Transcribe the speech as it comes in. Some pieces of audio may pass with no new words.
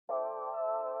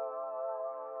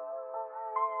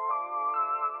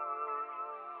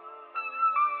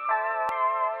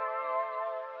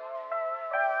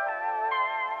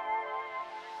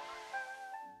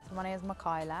my name is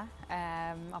Machila.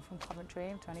 I'm from Coventry,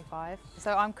 I'm 25.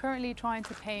 So I'm currently trying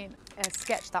to paint a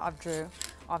sketch that I've drew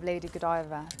of Lady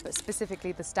Godiva, but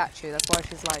specifically the statue, that's why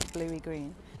she's like bluey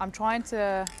green. I'm trying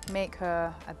to make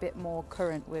her a bit more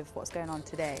current with what's going on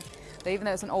today. But even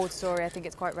though it's an old story, I think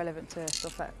it's quite relevant to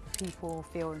stuff that people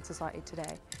feel in society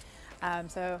today.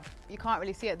 So you can't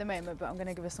really see it at the moment, but I'm going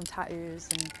to give her some tattoos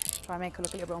and try and make her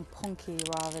look a little bit more punky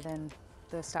rather than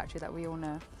the statue that we all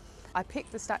know. I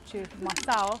picked the statue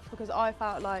myself because I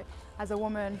felt like as a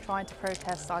woman trying to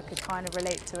protest, I could kind of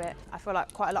relate to it. I feel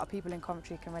like quite a lot of people in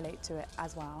Coventry can relate to it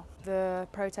as well. The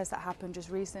protest that happened just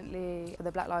recently, the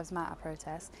Black Lives Matter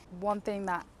protest, one thing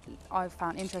that I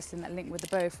found interesting that linked with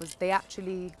the both was they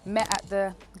actually met at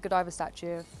the Godiva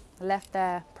statue, left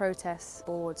their protest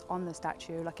boards on the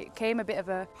statue. Like it became a bit of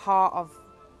a heart of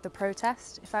the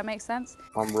protest, if that makes sense.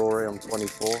 I'm Rory, I'm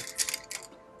 24.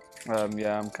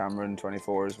 Yeah, I'm Cameron,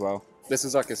 24 as well. This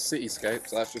is like a cityscape,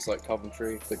 so that's just like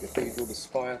Coventry, the cathedral, the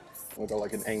spire. We've got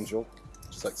like an angel,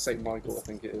 just like St. Michael, I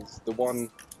think it is. The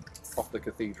one off the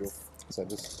cathedral. So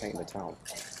just painting the town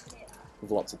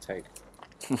with lots of tape.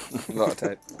 A lot of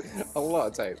tape. A lot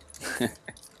of tape.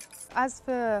 As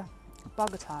for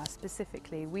Bogotá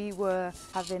specifically, we were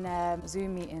having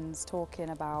Zoom meetings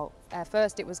talking about,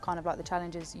 first it was kind of like the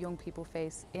challenges young people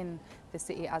face in the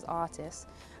city as artists,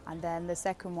 and then the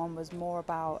second one was more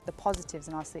about the positives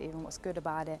in our city and what's good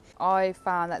about it. I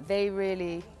found that they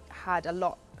really had a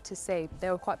lot to say. They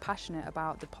were quite passionate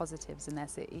about the positives in their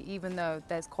city, even though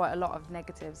there's quite a lot of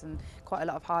negatives and quite a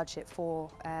lot of hardship for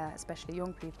especially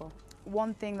young people.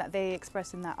 One thing that they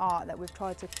express in their art that we've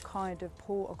tried to kind of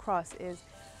pull across is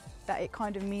that it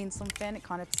kind of means something, it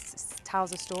kind of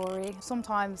tells a story.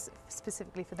 Sometimes,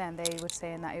 specifically for them, they were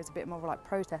saying that it was a bit more like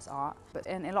protest art, but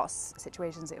in a lot of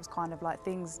situations it was kind of like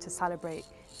things to celebrate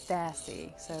their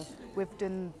city. So we've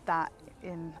done that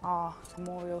in our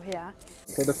memorial here.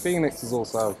 So the Phoenix is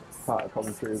also part of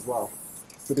Coventry as well.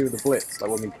 To do with the Blitz,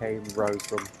 like when we came, rose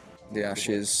from The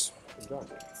ashes.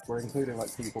 Exactly. We're including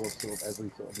like people of sort of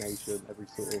every sort of nation, every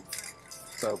sort of.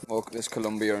 So Well, there's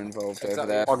Colombia involved exactly. over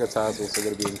there. Bogotá is also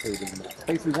going to be included in that.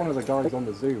 Basically, one of the guys on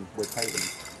the Zoom with painting.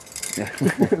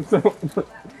 Yeah. So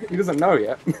he doesn't know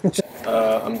yet.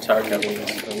 I'm Tariq,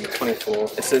 I'm 24.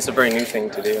 It's a very new thing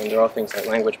to do, and there are things like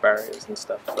language barriers and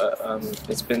stuff, but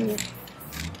it's been,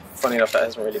 funny enough, that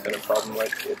hasn't really been a problem.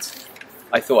 Like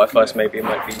I thought at first maybe it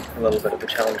might be a little bit of a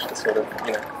challenge to sort of,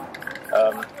 you know,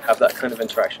 have that kind of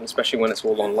interaction, especially when it's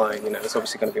all online. You know, it's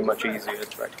obviously going to be much easier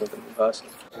interacting with them in person.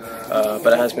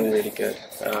 But it has been really good,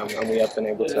 and we have been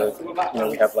able to, you know,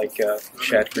 we have like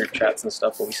shared group chats and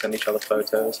stuff where we send each other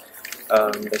photos.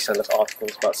 They send us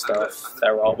articles about stuff,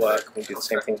 their artwork. We do the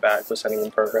same thing back. We're sending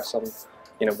them progress on,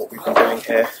 you know, what we've been doing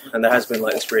here, and there has been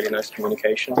like this really nice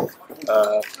communication. You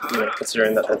know,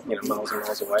 considering that they're, you know, miles and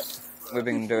miles away. We've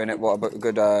been doing it, what, about a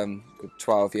good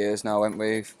 12 years now, haven't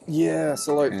we? Yeah,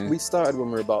 so like Yeah. we started when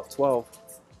we were about 12,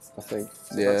 I think.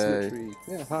 So Yeah. that's literally,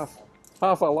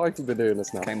 half our life we've been doing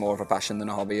this now. Became more of a passion than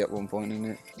a hobby at one point, isn't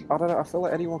it? I don't know, I feel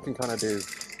like anyone can kind of do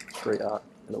street art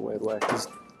in a weird way. Because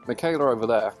Michaela over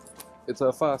there, it's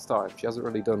her first time. She hasn't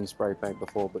really done spray paint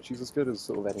before, but she's as good as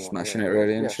sort of anyone. Smashing here. it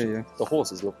really, isn't she? Yeah. The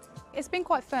horses look. It's been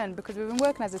quite fun because we've been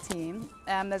working as a team.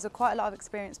 There's quite a lot of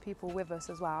experienced people with us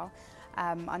as well.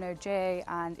 I know Jay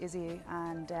and Izzy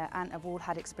and Ant have all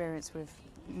had experience with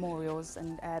memorials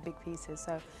and big pieces,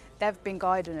 so they've been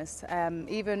guiding us.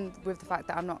 Even with the fact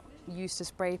that I'm not used to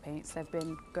spray paints, they've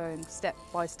been going step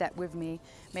by step with me,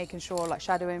 making sure, like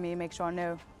shadowing me, make sure I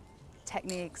know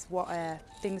techniques, what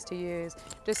things to use,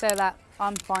 just so that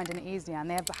I'm finding it easier, and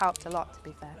they've helped a lot, to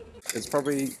be fair. It's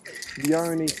probably the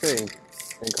only thing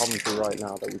in Coventry right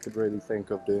now that we could really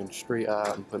think of doing street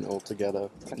art and putting it all together.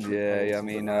 Yeah, I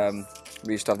mean,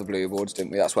 we used to have the blue boards,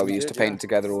 didn't we? That's why we used to paint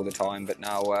together all the time, but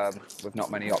now with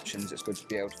not many options, it's good to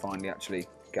be able to finally actually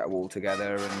get a wall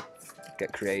together and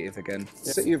get creative again.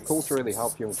 The City of Culture really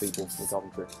helped young people in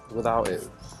Coventry. Without it,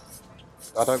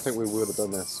 I don't think we would have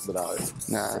done this without it.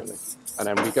 Nah. Really. And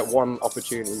then we get one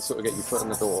opportunity to sort of get your foot in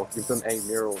the door. You've done a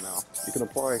mural now. You can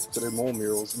apply to do more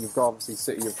murals, and you've got obviously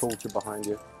City of Culture behind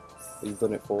you that you've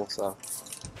done it for, so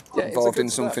yeah, Involved in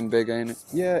something big, ain't it?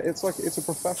 Yeah, it's a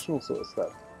professional sort of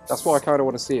step. That's why I kind of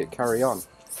want to see it carry on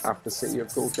after City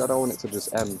of Culture. I don't want it to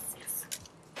just end.